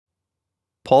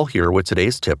Paul here with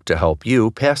today's tip to help you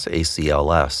pass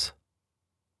ACLS.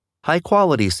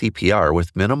 High-quality CPR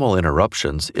with minimal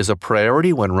interruptions is a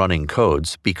priority when running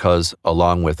codes because,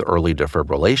 along with early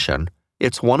defibrillation,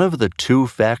 it's one of the 2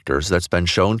 factors that's been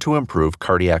shown to improve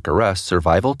cardiac arrest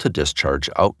survival to discharge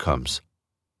outcomes.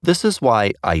 This is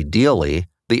why, ideally,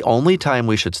 the only time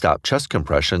we should stop chest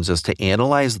compressions is to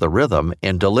analyze the rhythm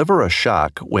and deliver a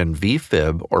shock when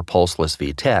VFib or pulseless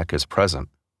VTAC is present.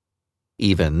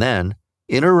 Even then,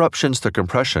 interruptions to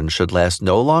compression should last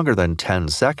no longer than 10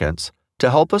 seconds to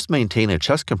help us maintain a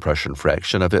chest compression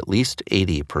fraction of at least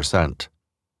 80%.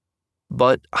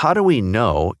 But how do we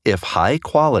know if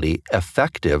high-quality,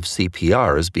 effective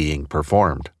CPR is being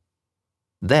performed?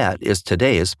 That is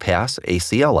today's Pass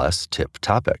ACLS tip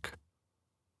topic.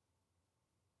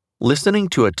 Listening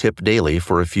to a tip daily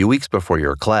for a few weeks before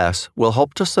your class will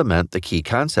help to cement the key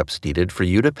concepts needed for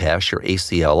you to pass your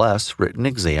ACLS written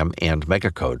exam and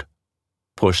megacode.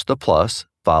 Push the plus,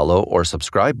 follow, or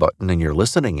subscribe button in your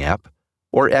listening app,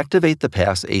 or activate the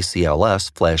Pass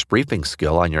ACLS flash briefing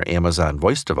skill on your Amazon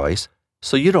Voice device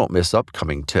so you don't miss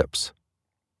upcoming tips.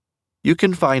 You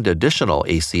can find additional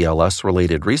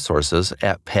ACLS-related resources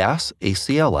at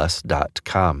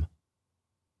passacls.com.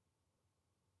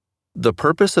 The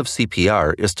purpose of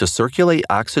CPR is to circulate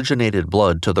oxygenated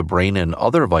blood to the brain and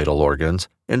other vital organs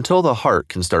until the heart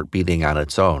can start beating on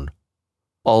its own.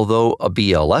 Although a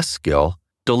BLS skill,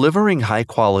 delivering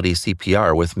high-quality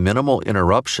CPR with minimal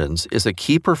interruptions is a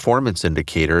key performance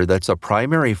indicator that's a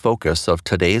primary focus of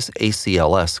today's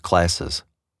ACLS classes.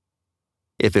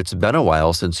 If it's been a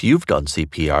while since you've done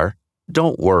CPR,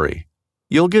 don't worry.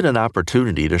 You'll get an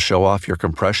opportunity to show off your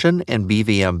compression and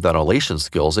BVM ventilation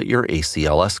skills at your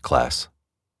ACLS class.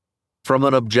 From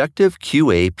an objective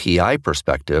QA/PI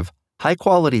perspective,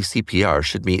 high-quality CPR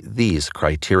should meet these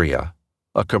criteria: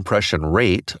 a compression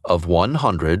rate of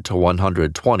 100 to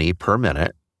 120 per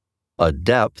minute, a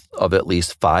depth of at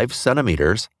least 5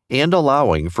 centimeters, and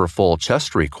allowing for full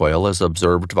chest recoil as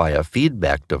observed via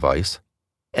feedback device,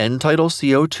 end-tidal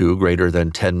CO2 greater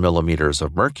than 10 millimeters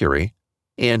of mercury,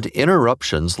 and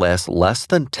interruptions last less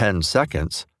than 10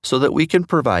 seconds so that we can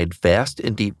provide fast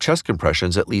and deep chest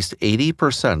compressions at least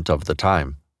 80% of the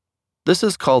time. This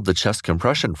is called the chest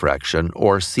compression fraction,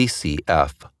 or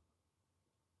CCF.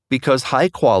 Because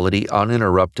high-quality,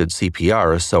 uninterrupted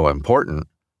CPR is so important,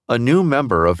 a new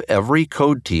member of every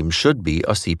code team should be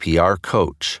a CPR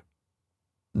coach.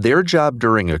 Their job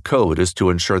during a code is to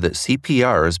ensure that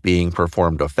CPR is being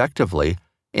performed effectively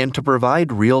and to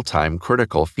provide real-time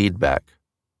critical feedback.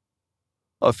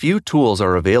 A few tools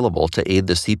are available to aid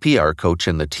the CPR coach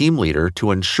and the team leader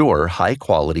to ensure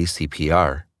high-quality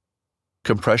CPR.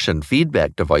 Compression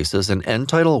feedback devices and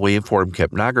end-tidal waveform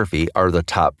capnography are the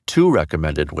top 2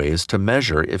 recommended ways to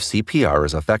measure if CPR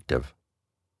is effective.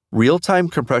 Real-time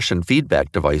compression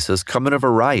feedback devices come in a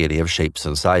variety of shapes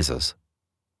and sizes.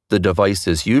 The device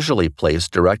is usually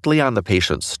placed directly on the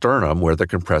patient's sternum where the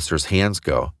compressor's hands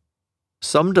go.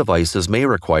 Some devices may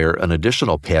require an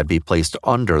additional pad be placed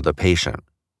under the patient.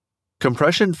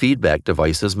 Compression feedback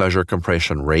devices measure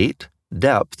compression rate,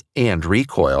 depth, and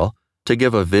recoil to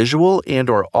give a visual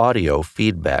and/or audio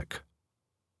feedback.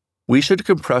 We should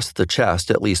compress the chest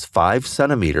at least 5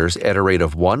 centimeters at a rate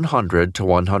of 100 to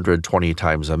 120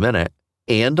 times a minute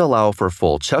and allow for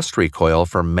full chest recoil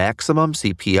for maximum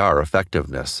CPR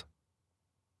effectiveness.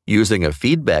 Using a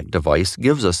feedback device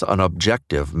gives us an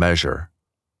objective measure.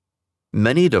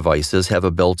 Many devices have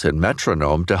a built-in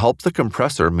metronome to help the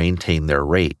compressor maintain their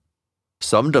rate.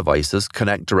 Some devices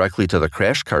connect directly to the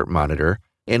crash cart monitor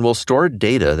and will store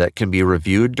data that can be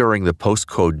reviewed during the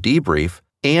post-code debrief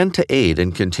and to aid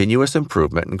in continuous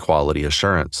improvement and quality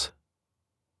assurance.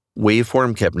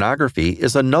 Waveform capnography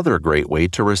is another great way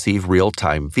to receive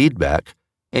real-time feedback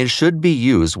and should be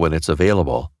used when it's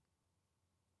available.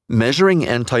 Measuring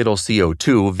end-tidal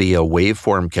CO2 via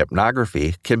waveform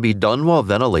capnography can be done while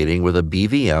ventilating with a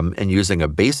BVM and using a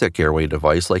basic airway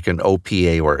device like an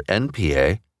OPA or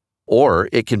NPA, or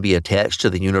it can be attached to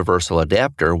the universal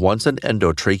adapter once an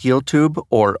endotracheal tube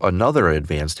or another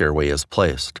advanced airway is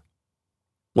placed.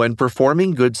 When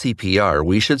performing good CPR,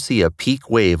 we should see a peak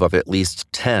wave of at least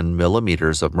 10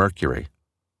 millimeters of mercury.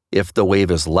 If the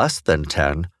wave is less than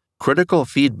 10, critical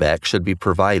feedback should be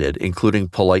provided, including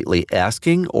politely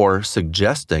asking or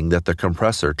suggesting that the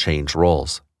compressor change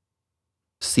roles.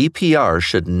 CPR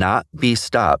should not be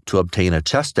stopped to obtain a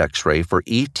chest X-ray for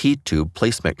ET tube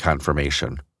placement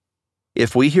confirmation.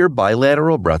 If we hear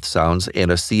bilateral breath sounds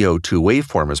and a CO2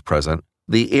 waveform is present,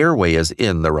 the airway is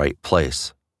in the right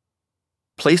place.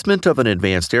 Placement of an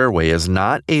advanced airway is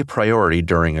not a priority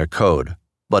during a code,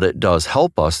 but it does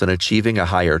help us in achieving a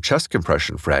higher chest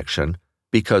compression fraction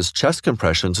because chest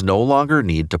compressions no longer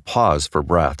need to pause for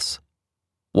breaths.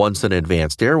 Once an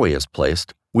advanced airway is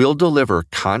placed, we'll deliver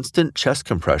constant chest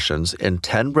compressions in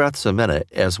 10 breaths a minute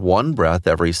as 1 breath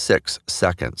every 6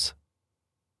 seconds.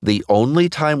 The only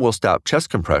time we'll stop chest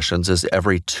compressions is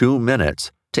every 2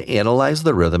 minutes to analyze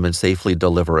the rhythm and safely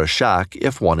deliver a shock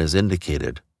if one is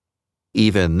indicated.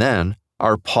 Even then,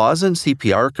 our pause in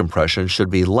CPR compression should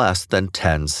be less than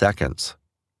 10 seconds.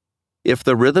 If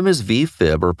the rhythm is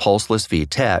V-fib or pulseless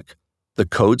V-tach, the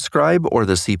code scribe or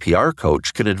the CPR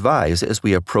coach can advise as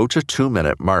we approach a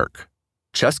 2-minute mark.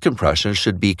 Chest compression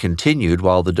should be continued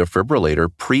while the defibrillator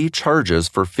pre-charges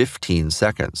for 15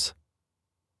 seconds.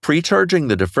 Pre-charging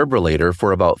the defibrillator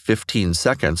for about 15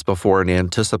 seconds before an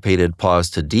anticipated pause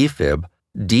to defib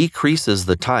decreases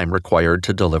the time required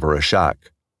to deliver a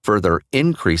shock, further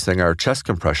increasing our chest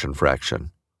compression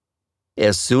fraction.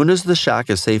 As soon as the shock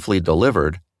is safely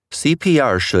delivered,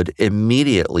 CPR should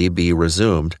immediately be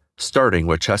resumed, starting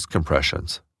with chest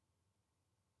compressions.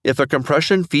 If a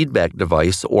compression feedback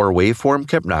device or waveform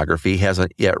capnography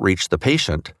hasn't yet reached the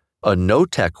patient, a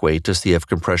no-tech way to see if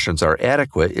compressions are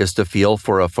adequate is to feel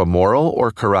for a femoral or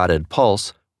carotid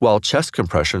pulse while chest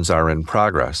compressions are in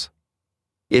progress.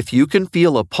 If you can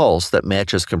feel a pulse that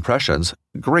matches compressions,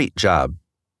 great job.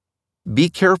 Be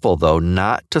careful, though,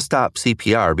 not to stop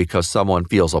CPR because someone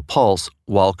feels a pulse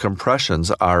while compressions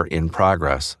are in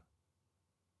progress.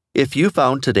 If you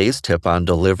found today's tip on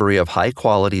delivery of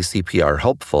high-quality CPR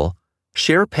helpful,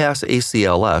 share PASS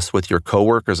ACLS with your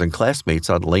coworkers and classmates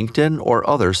on LinkedIn or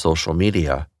other social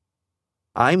media.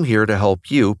 I'm here to help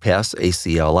you pass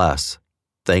ACLS.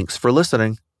 Thanks for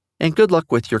listening, and good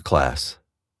luck with your class.